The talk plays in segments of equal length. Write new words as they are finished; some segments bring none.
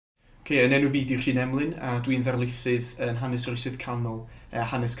Yn enw fi di'r Llyn Emlyn, a dwi'n ddarlithydd yn hanes oesoedd canol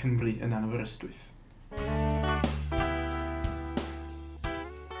Hanes Cymru yn Aberystwyth.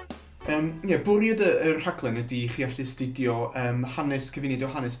 Bwriad y rhaglen ydy i chi allu astudio hanes cyfuned o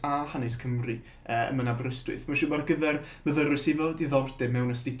hanes a hanes Cymru yn Aberystwyth. Mae'n siŵr ar gyfer myfyrwyr sydd efo diddordeb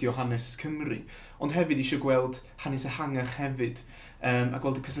mewn astudio hanes Cymru, ond hefyd eisiau gweld hanes ehangach hefyd, a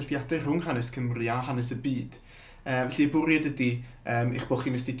gweld y cysylltiadau rhwng hanes Cymru a hanes y byd. Felly y bwriad ydy eich bod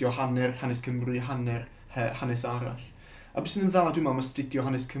chi'n astudio hanes Cymru, hanes arall. A beth sydd yn dda dwi'n meddwl am astudio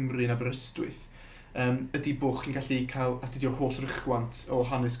hanes Cymru yn Aberystwyth ydy bod chi'n gallu cael astudio'r holl rychwant o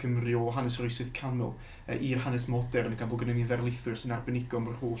hanes Cymru, o hanes yr oesoedd canol i'r hanes modern, gan bod gennym ni ddarlithwyr sy'n arbenigo am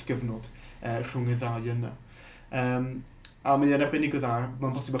yr holl gyfnod rhwng y ddau yna. A mae'n arbennig o dda,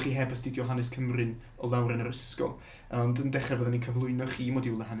 mae'n bosib bod chi heb astudio hanes Cymru o lawr yn yr ysgol, ond yn dechrau fyddwn ni'n cyflwyno chi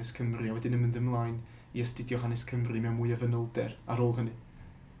modiwl hanes Cymru a wedyn yn mynd ymlaen i astudio hanes Cymru mewn mwy o fanylder ar ôl hynny.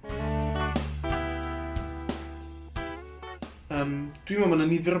 Dwi'n meddwl mae yna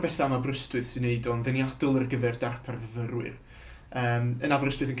nifer o bethau am Aberystwyth sy'n neud o'n ddeniadol ar gyfer darpar fyfyrwyr. Yn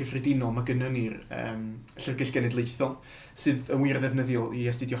Aberystwyth yn gyffredinol mae gennym ni'r llyfrgell genedlaethol sydd yn wir ddefnyddiol i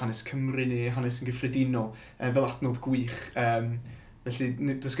astudio hanes Cymru neu hanes yn gyffredinol fel adnodd gwych. Felly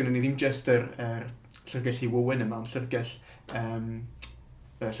does gennym ni ddim jyst yr llyfrgell Hyw Owen yma, ond llyfrgell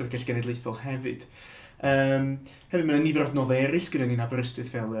genedlaethol hefyd. Hefyd mae yna nifer o adnoddau eraill gyda ni'n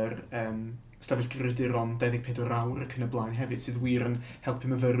Aberystwyth fel yr stafell gyfrifiaduron 24 awr ac yn y blaen hefyd sydd wir yn helpu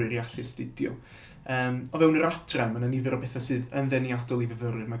myfyrwyr i allu astudio. O fewn yr adran, mae yna nifer o bethau sydd yn ddeniadol i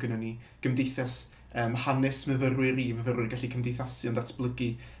fyfyrwyr. Mae gennym ni gymdeithas hanes myfyrwyr i fyfyrwyr gallu cymdeithasu ond datblygu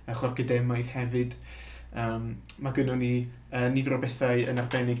chorcydemaidd hefyd. Mae gennym ni nifer o bethau yn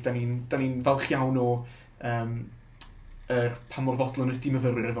arbennig. Da ni'n falch iawn o pa mor fodlon ydy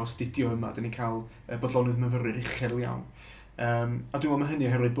myfyrwyr efo astudio yma. Da ni'n cael bodlonydd myfyrwyr uchel iawn. A dwi'n meddwl mae hynny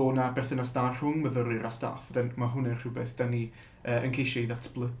oherwydd bod yna berthynas da rhwng myfyrwyr a staff. Mae hwnna'n rhywbeth da ni yn ceisio i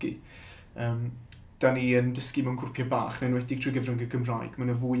ddatblygu. Da ni yn dysgu mewn grwpiau bach, yn enwedig trwy gyfrwng y Gymraeg. Mae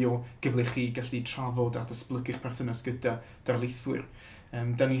yna fwy o gyfle chi gallu trafod a datblygu'ch berthynas gyda darlithwyr.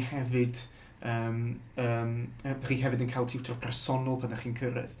 Da ni hefyd chi hefyd yn cael tiwtor personol pan ydych chi'n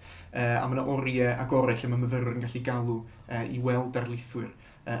cyrraedd. A mae yna oriau a gorau lle mae myfyrwyr yn gallu galw i weld darlithwyr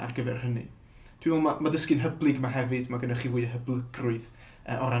ar gyfer hynny. Dwi'n meddwl mae dysgu'n hyblyg yma hefyd, mae gennych chi fwy o hyblygrwydd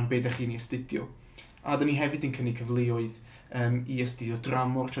o ran beth ydych chi'n ei astudio. A da ni hefyd yn cynnig cyfleoedd i astudio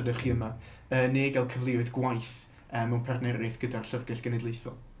dramor tra ydych chi yma, neu gael cyfleoedd gwaith mewn partneriaeth gyda'r llyfrgell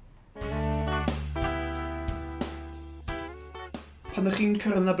genedlaethol. Pan ydych chi'n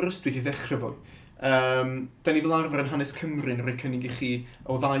cyrraedd yn Aberystwyth i ddechrau fo, da ni fel arfer yn hanes Cymru yn rhoi cynnig i chi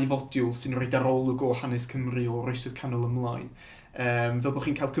o 2 fodiwl sy'n rhoi darolwg o hanes Cymru o oesoedd canol ymlaen. Fel bod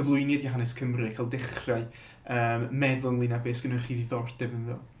chi'n cael cyflwyniad i hanes Cymru a cael dechrau meddwl ynglyn â beth gennych chi ddiddordeb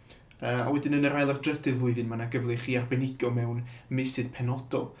ynddo. A wedyn yn yr ail ar drydydd flwyddyn mae yna gyfle i chi arbenigo mewn meysydd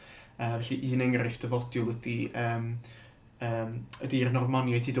penodol. Felly un enghraifft y fodiwl ydy'r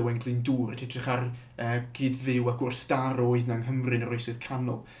normaniaeth i Owen Glyndŵr, edrych ar gydfyw a gwrthdaro oedd yna yng Nghymru yn yr oesoedd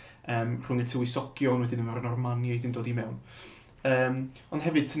canol rhwng y tywysogion wedyn efo'r normaniaeth yn dod i mewn. Ond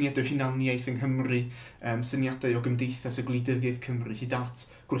hefyd syniadau hunaniaeth yng Nghymru, syniadau o gymdeithas y gwleidyddiaeth Cymru hyd at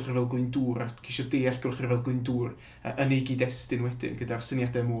gwrthryfel Glyndŵr a ceisio deall gwrthryfel Glyndŵr yn ei gyd-destun wedyn gyda'r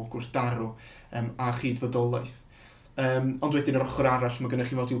syniadau mor gwrthdaro a chydfodolaeth. Ond wedyn yr ochr arall, mae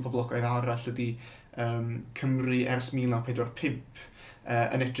gennych chi fodiwl poblogaidd arall ydy Cymru ers 1945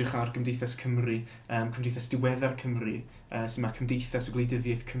 yn edrych ar Gymdeithas Cymru, Cymdeithas Diweddar Cymru, sy'n mae Cymdeithas y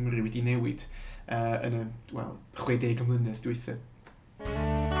Gwleidyddiaeth Cymru wedi newid yn y 60 mlynedd dwytha.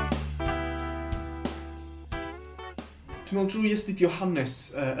 Dwi'n meddwl drwy astudio hanes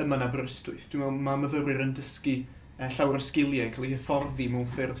yma yn Aberystwyth, dwi'n meddwl mae myfyrwyr yn dysgu llawer o sgiliau yn cael eu hyfforddi mewn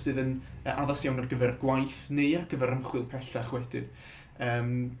ffyrdd sydd yn addas iawn ar gyfer gwaith neu ar gyfer ymchwil pellach wedyn.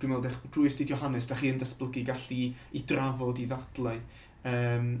 Dwi'n meddwl drwy astudio hanes, da chi yn datblygu gallu i drafod, i ddadlau,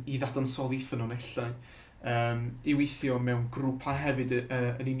 i ddadansoddi ffynonellau, i weithio mewn grŵp a hefyd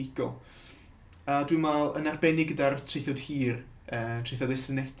yn unigol. A dwi'n meddwl yn arbennig gyda'r treithiwr hir, treithiwr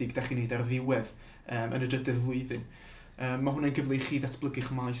esynedig da chi'n neud ar ddiwedd yn y drydydd flwyddyn. Mae hwnna'n gyfle i chi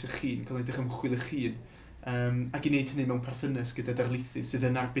ddatblygu'ch maes eich hun, cael edrych ymchwil eich hun, ac i wneud hynny mewn perthynas gyda darlithydd sydd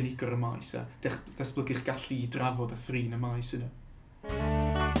yn arbennig o'r maes a datblygu'ch gallu i drafod a thrin y maes yna.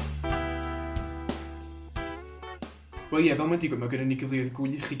 Wel fel mae'n digwydd, mae gennym ni gyfleoedd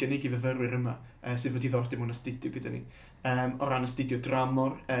gwych i gynnig i fyfyrwyr yma sydd wedi ddordeb mewn astudio gyda ni. O ran astudio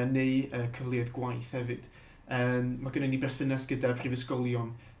dramor neu cyfleoedd gwaith hefyd. Mae gennym ni berthynas gyda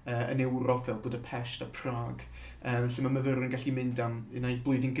prifysgolion yn Ewrop fel Budapest a Prague, lle mae myfyrwyr yn gallu mynd am unai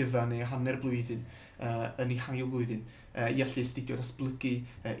blwyddyn gyfan neu hanner blwyddyn yn ei hail flwyddyn i allu astudio datblygu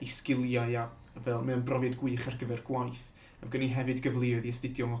ei sgiliau fel mewn brofiad gwych ar gyfer gwaith. Gen i hefyd gyfleoedd i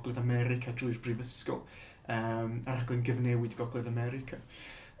astudio Ngogledd America drwy'r Prifysgol ar rhaglen gyfnewid Gogledd America.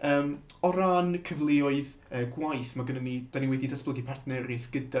 O ran cyfleoedd gwaith, da ni wedi datblygu partneriaeth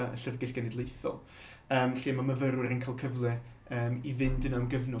gyda y Llyfrgell Genedlaethol, lle mae myfyrwyr yn cael cyfle i fynd yna am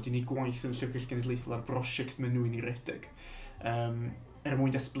gyfnod i ni gwaith yn y Llyfrgell Genedlaethol ar brosiect menw uniredig.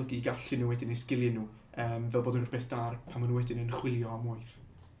 Mwyn datblygu gallu nhw wedyn eu sgiliau nhw, fel bod yn rhywbeth da pan maen nhw wedyn yn chwilio am waith.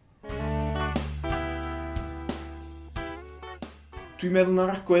 Dwi'n meddwl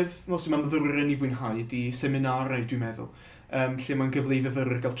na'r agwedd sy'n mae myfyrwyr yn ei fwynhau ydy seminarau, dwi'n meddwl, lle mae'n gyfle i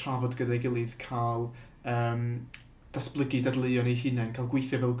fyfyrwyr gael trafod gyda'i gilydd, cael datblygu dadleuon eu hunain, cael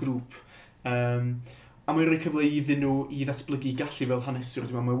gweithio fel grŵp. A mae'n rhoi cyfle iddyn nhw i ddatblygu gallu fel haneswr,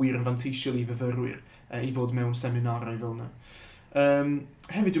 dwi'n meddwl mae wir yn fanteisiol i fyfyrwyr i fod mewn seminarau fel yna.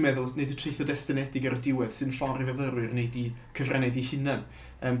 Hefyd dwi'n meddwl, wneud y treithio destynedig ar y diwedd sy'n ffordd i fyfyrwyr wneud i cyfrened eu hunain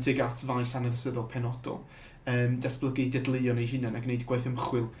tuag at faes hanesyddol penodol. Datblygu dadleuon eu hunain a gwneud gwaith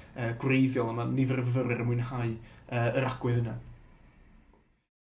ymchwil gwreiddiol, a mae nifer y fyfyrwyr yn mwynhau yr agwedd yna.